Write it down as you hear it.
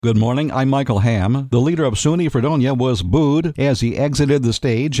Good morning, I'm Michael Ham. The leader of SUNY Fredonia was booed as he exited the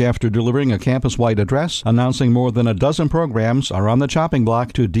stage after delivering a campus-wide address announcing more than a dozen programs are on the chopping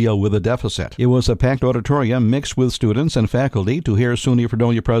block to deal with the deficit. It was a packed auditorium mixed with students and faculty to hear SUNY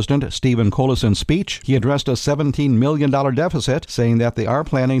Fredonia President Stephen Collison's speech. He addressed a $17 million deficit, saying that they are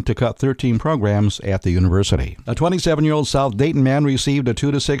planning to cut 13 programs at the university. A 27-year-old South Dayton man received a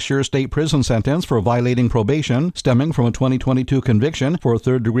 2 to 6 year state prison sentence for violating probation, stemming from a 2022 conviction for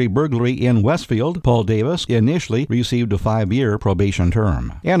third-degree burglary in Westfield. Paul Davis initially received a 5-year probation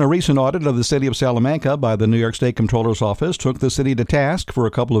term. And a recent audit of the city of Salamanca by the New York State Comptroller's Office took the city to task for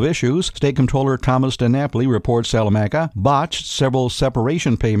a couple of issues. State Comptroller Thomas DiNapoli reports Salamanca botched several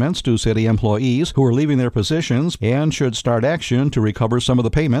separation payments to city employees who are leaving their positions and should start action to recover some of the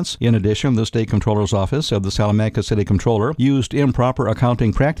payments. In addition, the State Comptroller's Office said the Salamanca City Comptroller used improper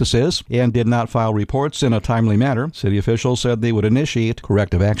accounting practices and did not file reports in a timely manner. City officials said they would initiate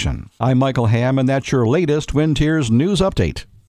corrective action. I'm Michael Ham, and that's your latest Twin Tiers News Update.